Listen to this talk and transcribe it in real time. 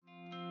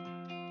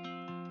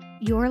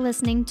You're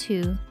listening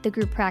to the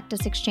Group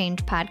Practice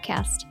Exchange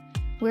podcast.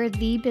 We're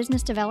the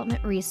business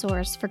development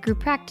resource for group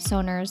practice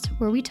owners,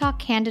 where we talk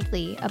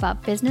candidly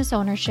about business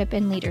ownership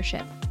and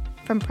leadership.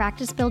 From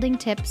practice building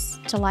tips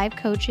to live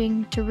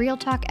coaching to real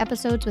talk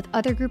episodes with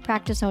other group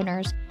practice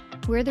owners,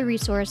 we're the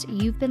resource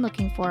you've been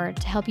looking for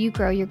to help you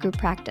grow your group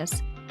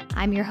practice.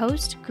 I'm your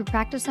host, group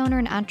practice owner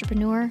and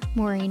entrepreneur,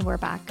 Maureen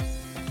Werbach.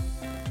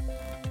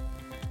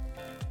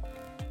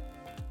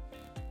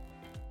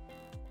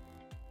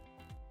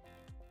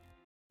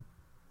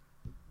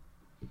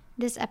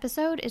 This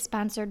episode is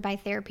sponsored by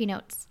Therapy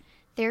Notes.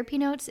 Therapy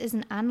Notes is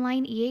an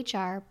online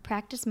EHR,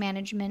 practice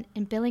management,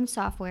 and billing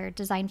software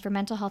designed for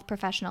mental health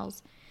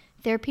professionals.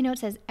 Therapy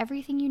Notes has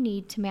everything you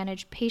need to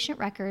manage patient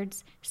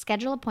records,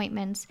 schedule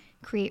appointments,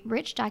 create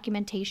rich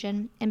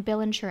documentation, and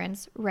bill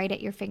insurance right at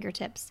your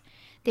fingertips.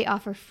 They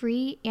offer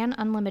free and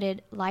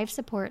unlimited live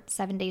support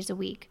 7 days a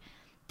week.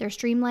 Their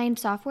streamlined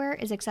software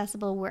is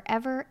accessible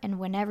wherever and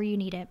whenever you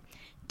need it.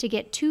 To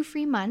get 2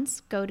 free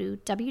months, go to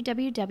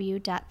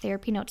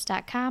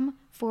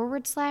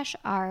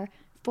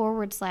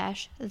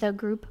www.therapynotes.com/r/the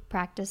Group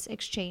Practice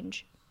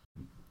Exchange.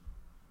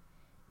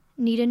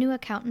 Need a new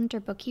accountant or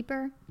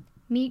bookkeeper?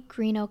 Meet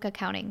Green Oak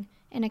Accounting,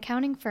 an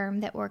accounting firm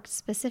that works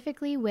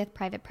specifically with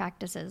private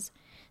practices.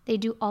 They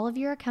do all of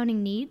your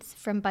accounting needs,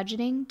 from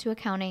budgeting to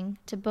accounting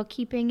to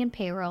bookkeeping and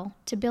payroll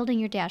to building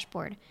your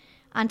dashboard.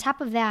 On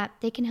top of that,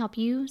 they can help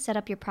you set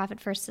up your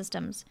Profit First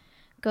systems.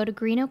 Go to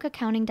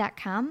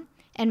greenoakaccounting.com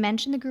and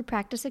mention the Group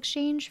Practice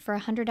Exchange for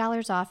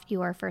 $100 off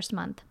your first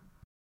month.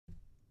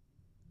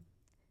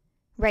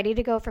 Ready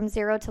to go from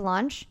zero to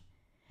launch?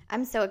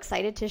 I'm so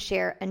excited to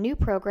share a new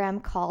program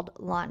called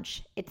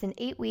Launch. It's an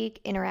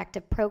 8-week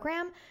interactive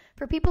program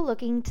for people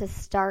looking to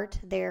start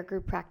their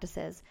group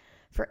practices.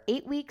 For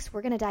 8 weeks,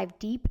 we're going to dive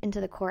deep into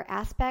the core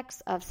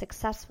aspects of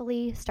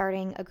successfully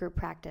starting a group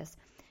practice.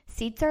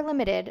 Seats are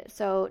limited,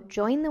 so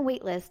join the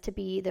waitlist to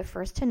be the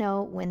first to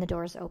know when the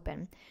doors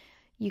open.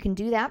 You can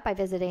do that by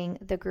visiting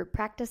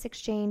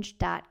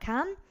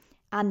thegrouppracticeexchange.com.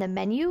 On the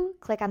menu,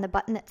 click on the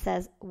button that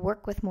says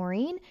Work with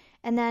Maureen,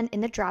 and then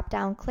in the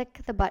drop-down,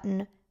 click the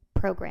button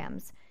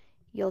Programs.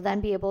 You'll then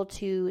be able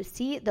to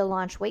see the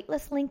launch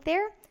waitlist link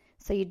there,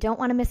 so you don't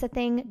want to miss a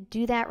thing.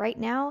 Do that right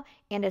now,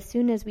 and as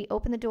soon as we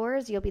open the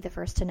doors, you'll be the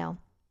first to know.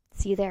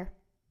 See you there.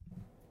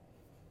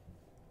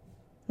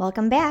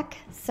 Welcome back.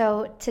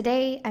 So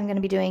today I'm going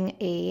to be doing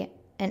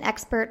an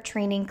expert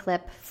training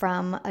clip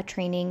from a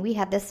training we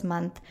had this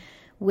month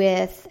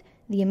with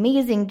the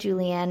amazing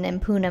Julianne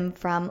and Poonam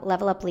from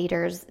Level Up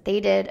Leaders.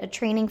 They did a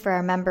training for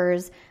our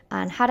members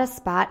on how to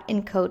spot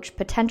and coach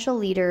potential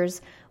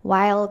leaders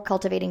while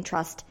cultivating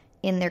trust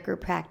in their group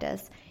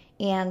practice.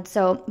 And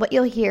so what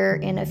you'll hear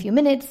in a few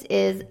minutes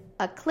is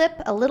a clip,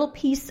 a little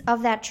piece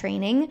of that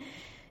training,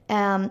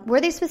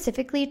 where they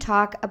specifically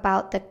talk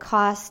about the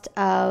cost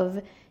of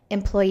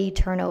employee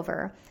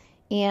turnover.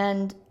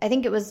 And I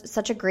think it was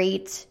such a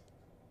great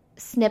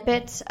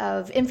snippet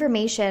of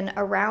information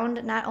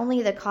around not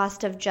only the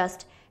cost of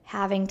just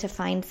having to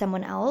find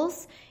someone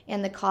else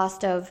and the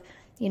cost of,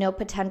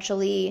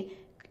 potentially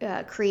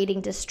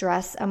creating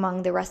distress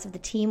among the rest of the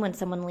team when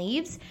someone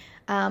leaves.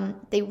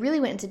 They really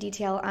went into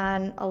detail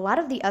on a lot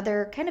of the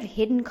other kind of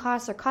hidden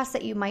costs or costs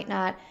that you might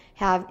not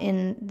have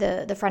in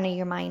the front of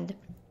your mind.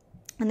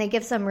 And they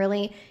give some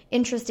really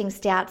interesting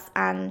stats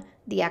on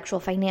the actual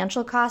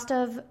financial cost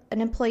of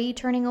an employee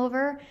turning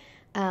over.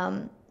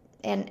 And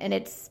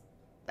it's,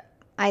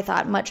 I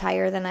thought, much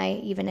higher than I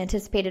even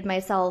anticipated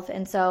myself.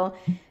 And so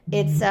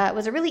it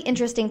was a really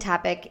interesting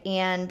topic,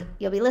 and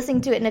you'll be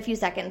listening to it in a few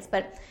seconds.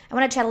 But I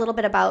want to chat a little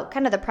bit about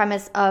kind of the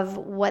premise of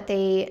what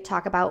they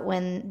talk about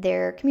when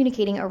they're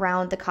communicating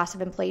around the cost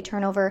of employee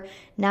turnover,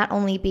 not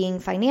only being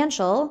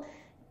financial,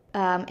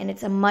 and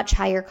it's a much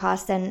higher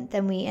cost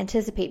than we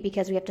anticipate,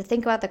 because we have to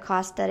think about the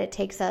cost that it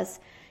takes us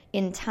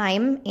in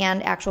time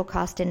and actual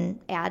cost in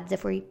ads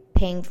if we're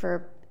paying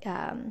for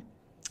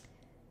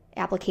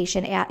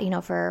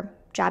for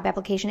job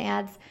application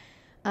ads.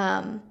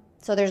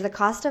 So there's the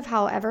cost of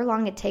however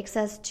long it takes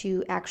us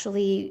to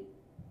actually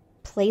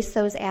place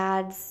those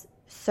ads,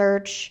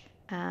 search,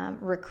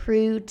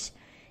 recruit,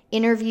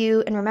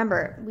 interview. And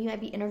remember, we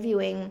might be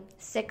interviewing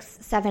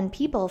 6-7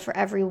 people for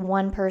every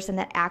one person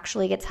that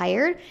actually gets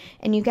hired.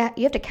 And you have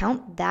to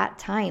count that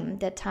time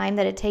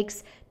that it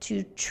takes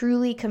to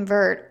truly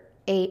convert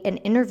an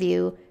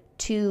interview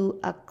to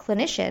a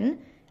clinician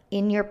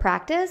in your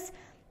practice.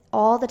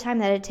 All the time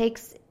that it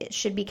takes, it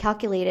should be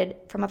calculated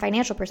from a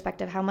financial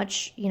perspective. How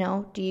much,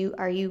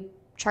 are you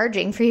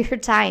charging for your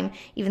time,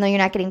 even though you're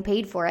not getting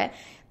paid for it?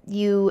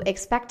 You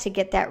expect to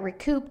get that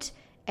recouped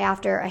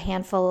after a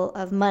handful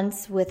of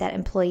months with that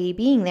employee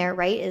being there,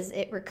 right?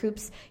 It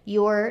recoups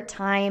your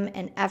time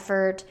and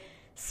effort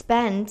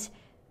spent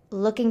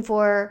looking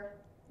for,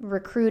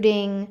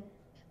 recruiting,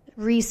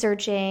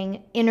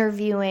 researching,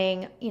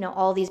 interviewing,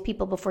 all these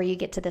people before you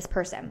get to this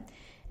person.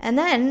 And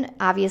then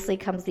obviously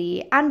comes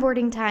the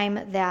onboarding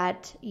time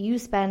that you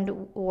spend,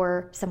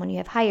 or someone you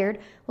have hired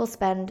will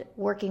spend,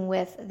 working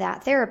with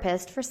that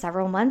therapist for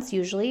several months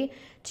usually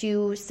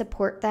to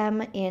support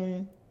them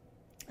in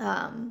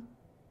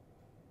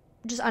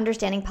just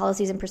understanding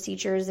policies and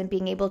procedures and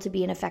being able to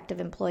be an effective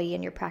employee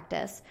in your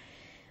practice.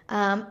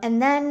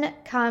 And then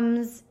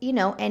comes,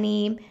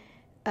 any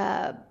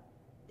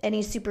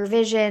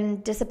supervision,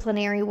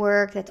 disciplinary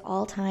work. That's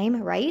all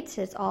time, right?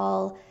 It's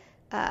all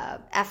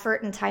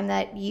effort and time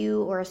that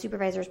you or a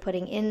supervisor is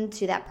putting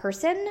into that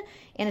person.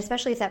 And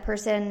especially if that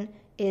person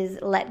is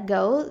let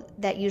go,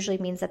 that usually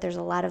means that there's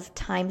a lot of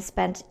time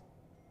spent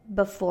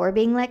before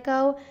being let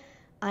go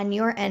on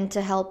your end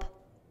to help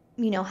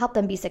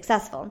them be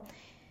successful.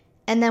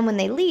 And then when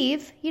they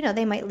leave,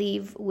 they might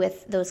leave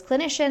with those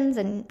clinicians,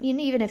 and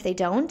even if they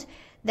don't,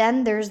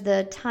 then there's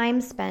the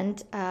time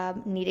spent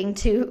needing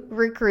to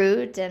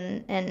recruit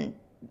and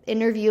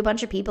interview a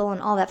bunch of people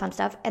and all that fun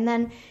stuff. And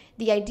then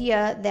the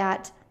idea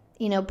that,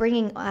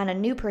 bringing on a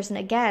new person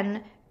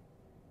again,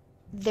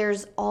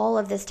 there's all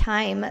of this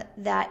time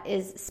that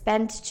is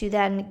spent to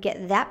then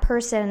get that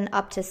person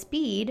up to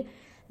speed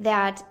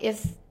that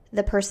if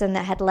the person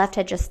that had left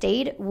had just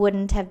stayed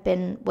wouldn't have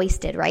been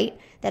wasted, right?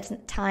 That's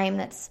time,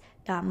 that's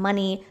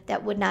money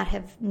that would not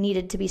have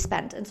needed to be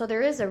spent. And so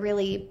there is a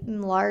really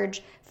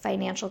large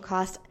financial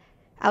cost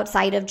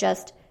outside of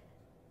just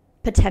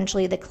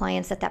potentially the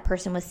clients that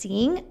person was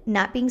seeing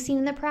not being seen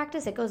in the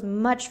practice. It goes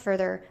much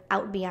further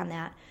out beyond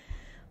that.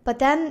 But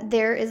then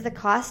there is the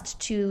cost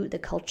to the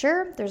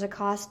culture. There's a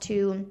cost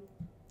to,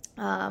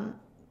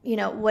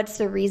 what's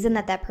the reason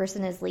that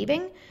person is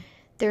leaving.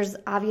 There's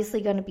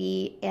obviously going to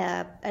be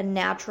a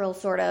natural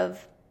sort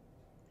of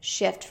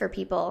shift for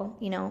people.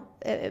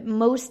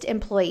 Most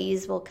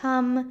employees will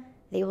come,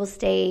 they will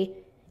stay,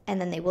 and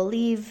then they will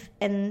leave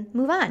and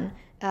move on.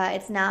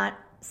 It's not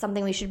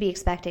something we should be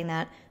expecting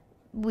that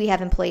we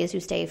have employees who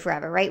stay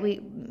forever,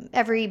 right?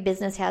 Every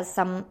business has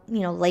some,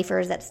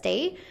 lifers that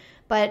stay,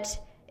 but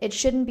it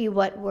shouldn't be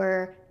what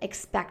we're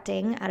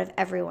expecting out of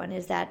everyone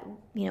is that,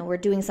 we're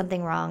doing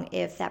something wrong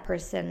if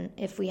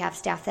we have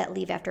staff that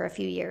leave after a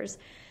few years.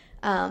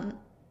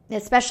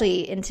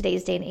 Especially in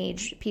today's day and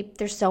age,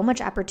 there's so much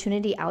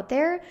opportunity out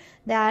there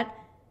that,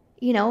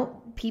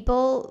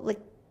 people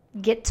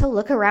get to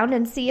look around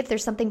and see if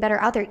there's something better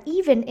out there,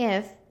 even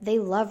if they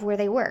love where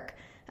they work.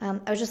 I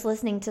was just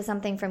listening to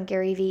something from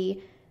Gary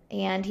Vee,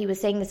 and he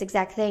was saying this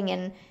exact thing,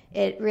 and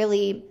it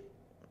really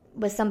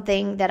was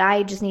something that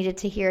I just needed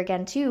to hear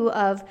again too,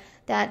 of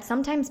that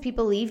sometimes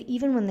people leave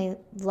even when they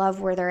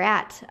love where they're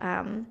at.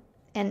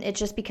 And it's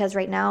just because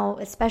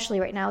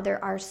especially right now,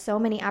 there are so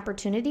many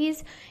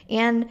opportunities.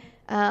 And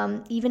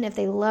even if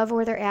they love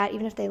where they're at,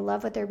 even if they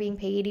love what they're being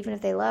paid, even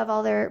if they love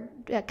all their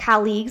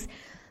colleagues,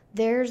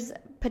 there's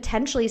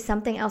potentially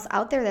something else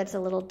out there that's a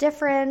little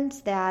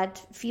different,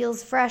 that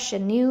feels fresh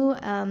and new,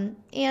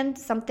 and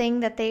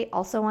something that they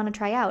also want to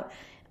try out.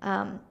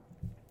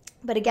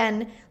 But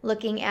again,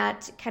 looking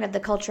at kind of the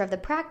culture of the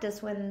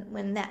practice,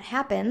 when that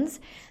happens,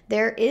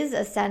 there is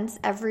a sense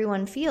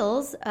everyone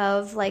feels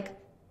of what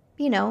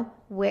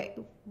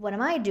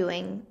am I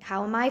doing?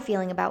 How am I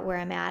feeling about where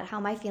I'm at? How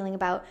am I feeling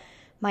about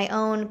my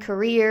own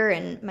career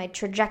and my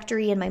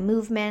trajectory and my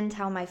movement?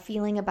 How am I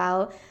feeling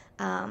about,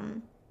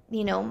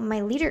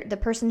 my leader, the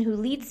person who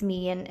leads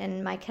me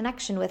and my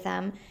connection with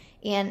them?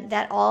 And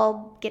that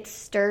all gets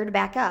stirred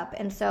back up.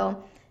 And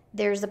so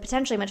there's a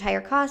potentially much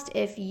higher cost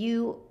if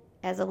you,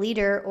 as a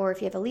leader, or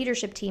if you have a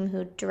leadership team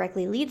who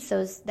directly leads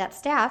that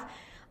staff,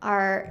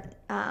 are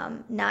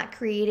not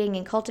creating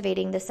and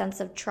cultivating the sense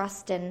of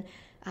trust and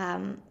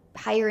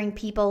hiring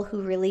people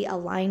who really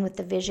align with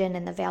the vision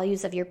and the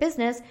values of your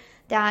business,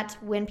 that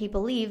when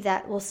people leave,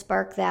 that will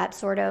spark that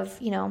sort of,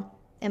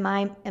 am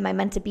I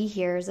meant to be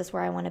here? Is this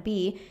where I want to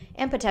be?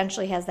 And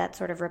potentially has that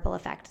sort of ripple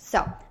effect.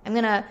 So I'm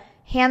going to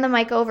hand the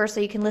mic over so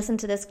you can listen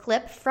to this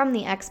clip from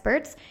the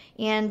experts.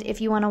 And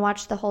if you want to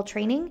watch the whole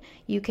training,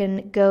 you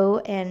can go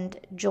and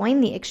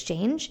join the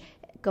exchange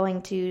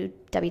going to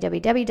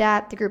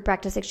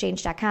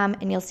www.thegrouppracticeexchange.com,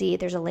 and you'll see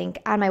there's a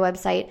link on my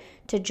website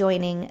to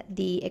joining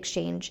the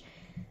exchange.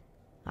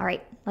 All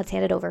right, let's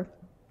hand it over.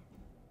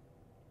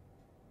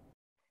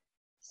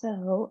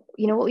 So,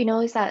 what we know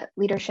is that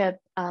leadership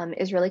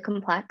is really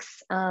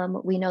complex.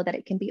 We know that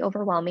it can be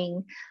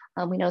overwhelming.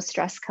 We know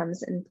stress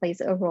comes and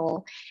plays a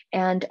role.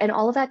 And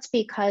all of that's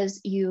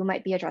because you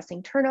might be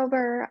addressing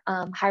turnover,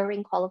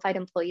 hiring qualified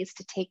employees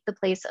to take the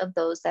place of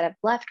those that have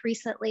left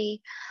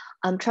recently,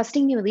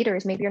 trusting new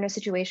leaders. Maybe you're in a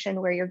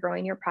situation where you're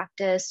growing your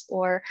practice,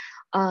 or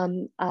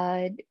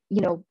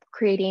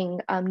creating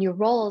new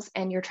roles,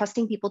 and you're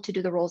trusting people to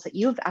do the roles that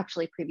you've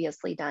actually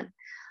previously done.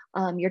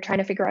 You're trying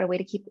to figure out a way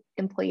to keep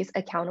employees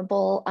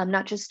accountable,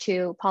 not just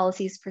to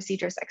policies,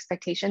 procedures,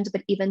 expectations,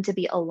 but even to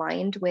be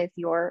aligned with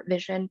your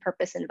vision,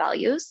 purpose, and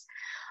values.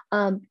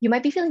 You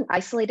might be feeling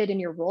isolated in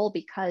your role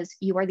because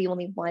you are the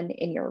only one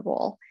in your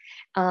role.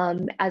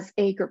 As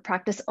a group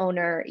practice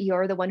owner,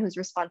 you're the one who's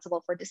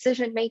responsible for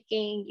decision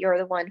making. You're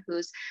the one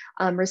who's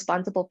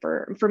responsible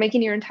for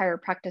making your entire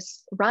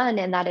practice run,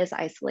 and that is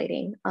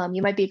isolating.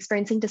 You might be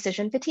experiencing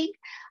decision fatigue.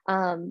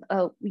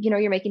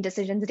 You're making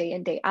decisions day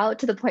in, day out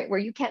to the point where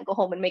you can't go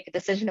home and make a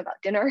decision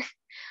about dinner.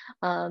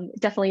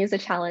 Definitely is a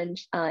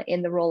challenge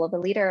in the role of a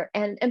leader.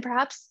 And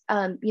perhaps,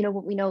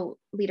 what we know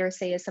leaders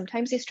say is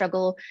sometimes they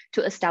struggle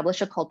to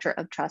establish a culture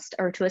of trust,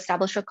 or to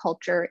establish a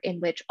culture in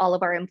which all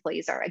of our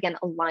employees are, again,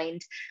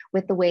 aligned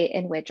with the way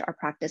in which our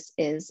practice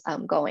is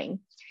going.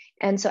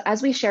 And so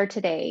as we share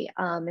today,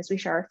 as we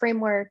share our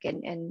framework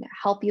and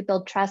help you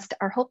build trust,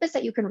 our hope is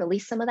that you can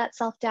release some of that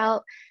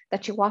self-doubt,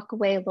 that you walk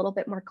away a little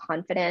bit more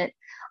confident,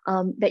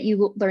 that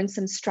you learn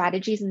some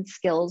strategies and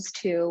skills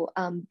to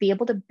be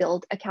able to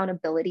build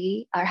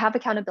accountability or have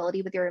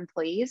accountability with your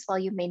employees while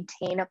you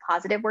maintain a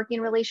positive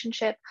working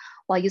relationship,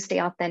 while you stay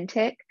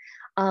authentic,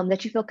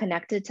 that you feel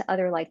connected to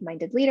other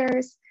like-minded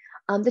leaders,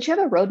 that you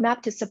have a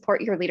roadmap to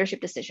support your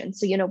leadership decisions.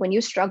 So, when you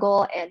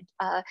struggle and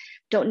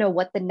don't know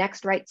what the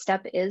next right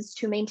step is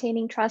to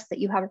maintaining trust, that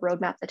you have a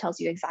roadmap that tells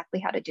you exactly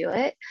how to do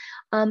it,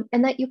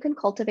 and that you can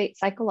cultivate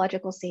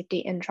psychological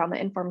safety and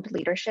trauma-informed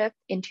leadership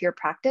into your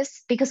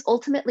practice, because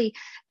ultimately,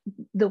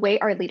 the way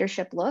our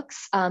leadership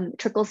looks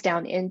trickles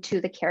down into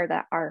the care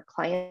that our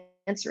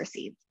clients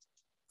receive.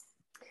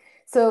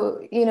 So,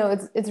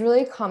 it's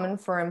really common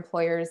for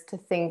employers to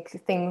think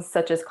things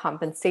such as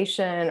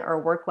compensation or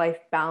work-life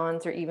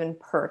balance or even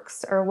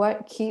perks are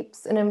what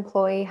keeps an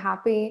employee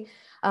happy.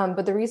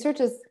 But the research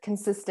is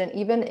consistent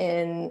even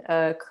in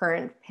a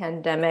current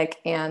pandemic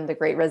and the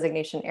Great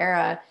Resignation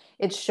era.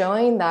 It's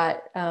showing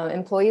that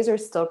employees are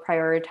still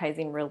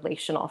prioritizing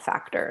relational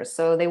factors.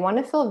 So they want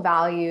to feel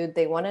valued,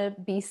 they want to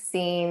be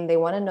seen, they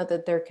want to know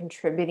that they're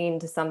contributing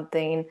to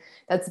something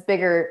that's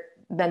bigger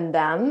than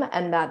them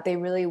and that they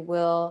really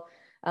will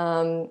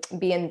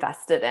be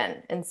invested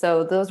in. And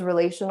so those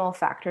relational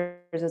factors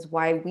is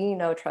why we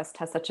know trust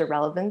has such a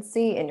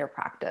relevancy in your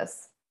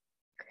practice.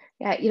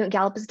 Yeah,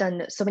 Gallup has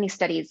done so many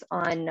studies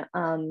on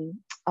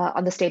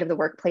the state of the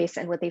workplace,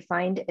 and what they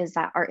find is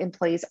that our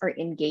employees are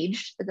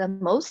engaged the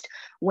most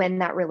when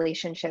that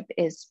relationship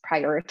is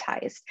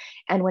prioritized.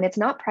 And when it's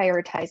not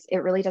prioritized, it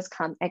really does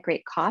come at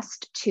great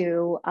cost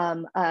to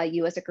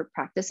you as a group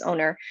practice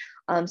owner.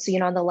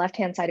 So, on the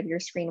left-hand side of your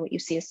screen, what you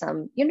see is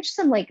some, just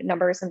some like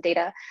numbers, some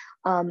data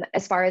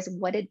as far as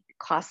what it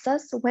costs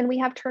us when we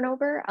have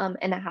turnover.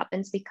 And that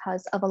happens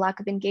because of a lack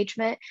of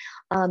engagement.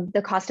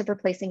 The cost of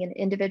replacing an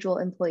individual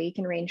employee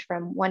can range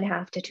from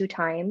 1/2 to 2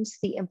 times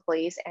the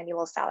employee's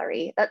annual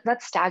salary.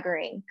 That's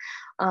staggering.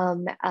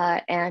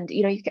 And,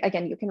 you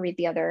can read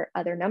the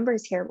other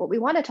numbers here. What we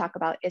want to talk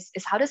about is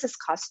how does this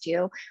cost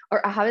you,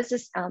 or how is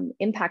this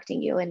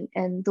impacting you?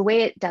 And the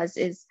way it does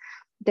is,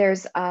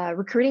 there's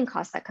recruiting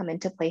costs that come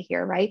into play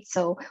here, right?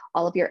 So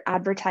all of your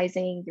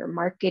advertising, your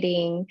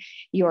marketing,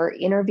 your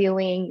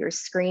interviewing, your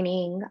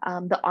screening,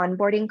 the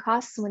onboarding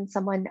costs when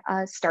someone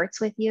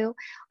starts with you,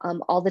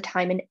 all the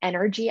time and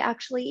energy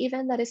actually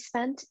even that is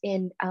spent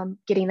in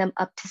getting them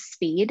up to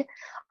speed.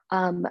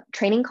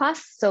 Training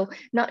costs. So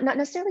not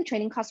necessarily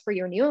training costs for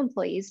your new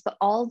employees, but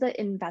all the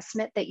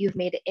investment that you've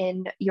made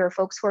in your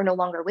folks who are no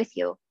longer with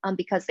you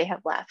because they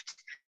have left.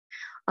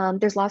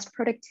 There's lost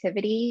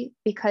productivity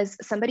because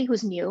somebody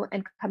who's new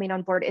and coming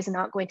on board is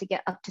not going to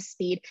get up to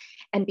speed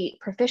and be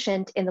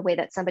proficient in the way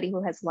that somebody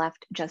who has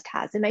left just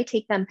has. It might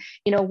take them,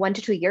 1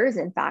 to 2 years,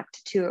 in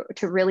fact, to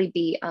really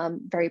be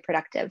very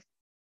productive.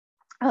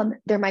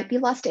 There might be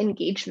lost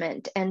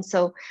engagement. And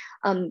so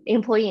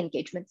employee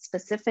engagement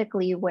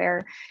specifically,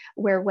 where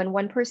when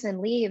one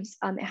person leaves,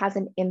 it has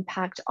an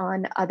impact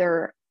on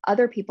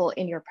other people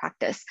in your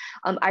practice.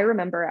 I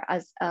remember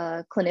as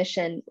a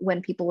clinician,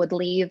 when people would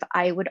leave,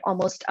 I would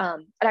almost,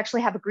 I'd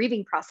actually have a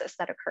grieving process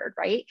that occurred,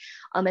 right?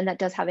 And that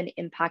does have an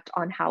impact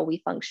on how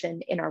we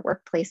function in our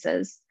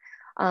workplaces.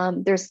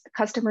 There's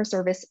customer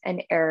service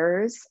and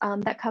errors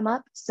that come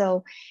up.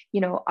 So,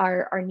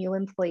 our new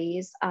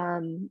employees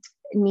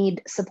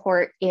need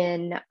support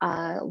in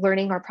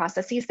learning our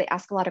processes. They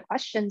ask a lot of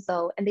questions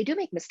though, and they do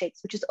make mistakes,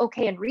 which is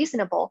okay and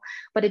reasonable,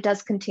 but it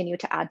does continue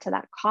to add to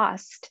that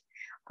cost.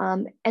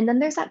 And then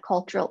there's that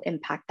cultural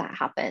impact that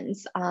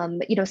happens,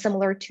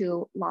 similar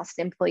to lost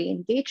employee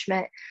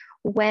engagement.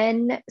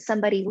 When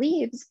somebody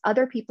leaves,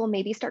 other people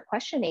maybe start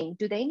questioning,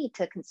 do they need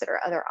to consider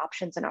other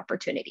options and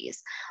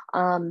opportunities?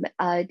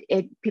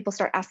 People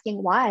start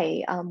asking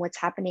why, what's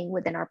happening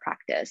within our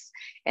practice.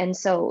 And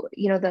so,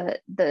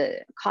 the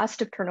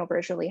cost of turnover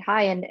is really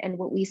high. And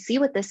what we see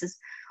with this is,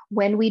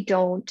 when we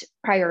don't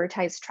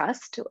prioritize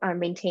trust,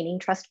 maintaining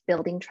trust,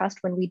 building trust,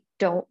 when we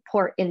don't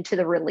pour into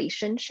the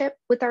relationship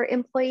with our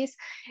employees,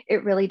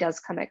 it really does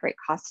come at great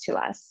cost to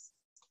us.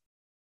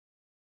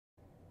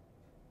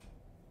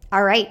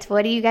 All right,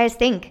 what do you guys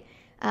think?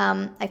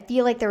 I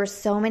feel like there were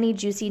so many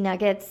juicy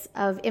nuggets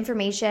of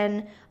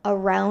information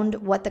around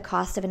what the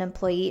cost of an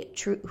employee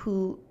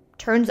who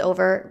turns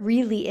over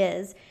really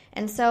is.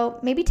 And so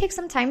maybe take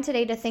some time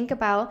today to think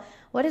about,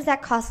 what does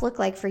that cost look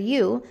like for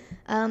you?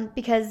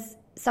 Because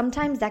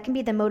sometimes that can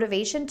be the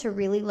motivation to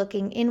really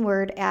looking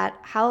inward at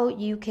how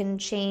you can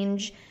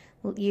change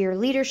your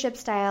leadership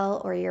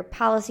style or your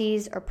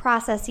policies or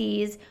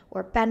processes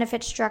or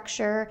benefit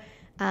structure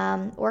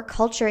or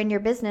culture in your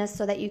business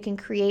so that you can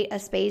create a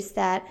space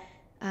that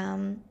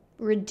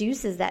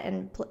reduces that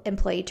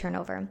employee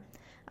turnover.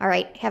 All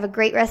right, have a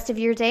great rest of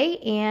your day,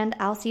 and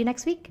I'll see you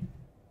next week.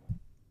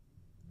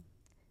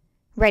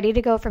 Ready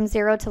to go from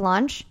zero to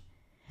launch?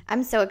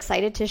 I'm so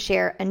excited to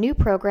share a new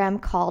program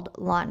called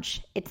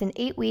Launch. It's an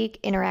 8-week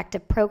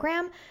interactive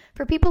program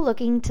for people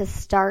looking to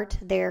start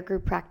their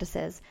group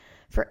practices.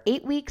 For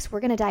 8 weeks, we're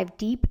going to dive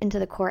deep into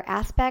the core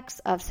aspects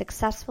of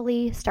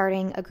successfully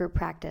starting a group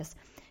practice.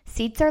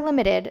 Seats are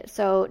limited,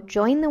 so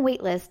join the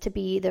waitlist to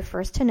be the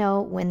first to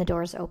know when the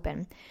doors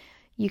open.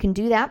 You can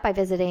do that by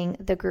visiting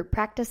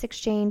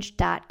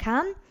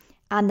thegrouppracticeexchange.com.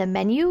 On the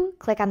menu,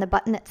 click on the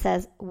button that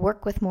says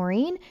Work with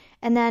Maureen,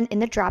 and then in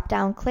the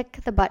drop-down, click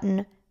the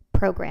button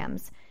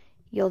Programs.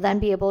 You'll then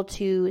be able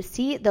to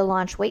see the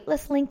launch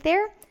waitlist link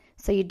there.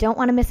 So you don't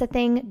want to miss a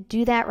thing.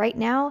 Do that right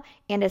now.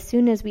 And as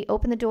soon as we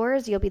open the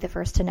doors, you'll be the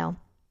first to know.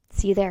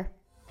 See you there.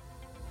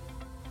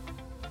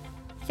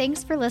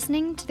 Thanks for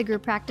listening to the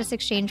Group Practice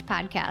Exchange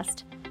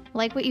podcast.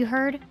 Like what you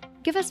heard?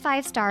 Give us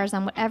 5 stars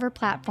on whatever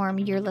platform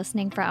you're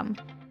listening from.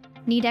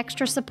 Need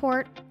extra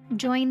support?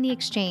 Join the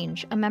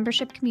Exchange, a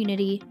membership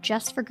community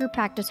just for group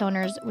practice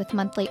owners with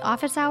monthly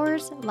office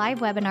hours, live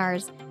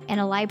webinars, and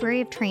a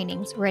library of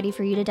trainings ready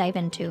for you to dive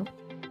into.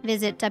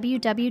 Visit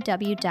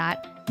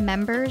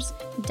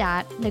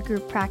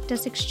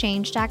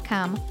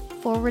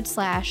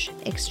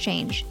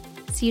www.members.thegrouppracticeexchange.com/exchange.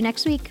 See you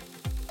next week.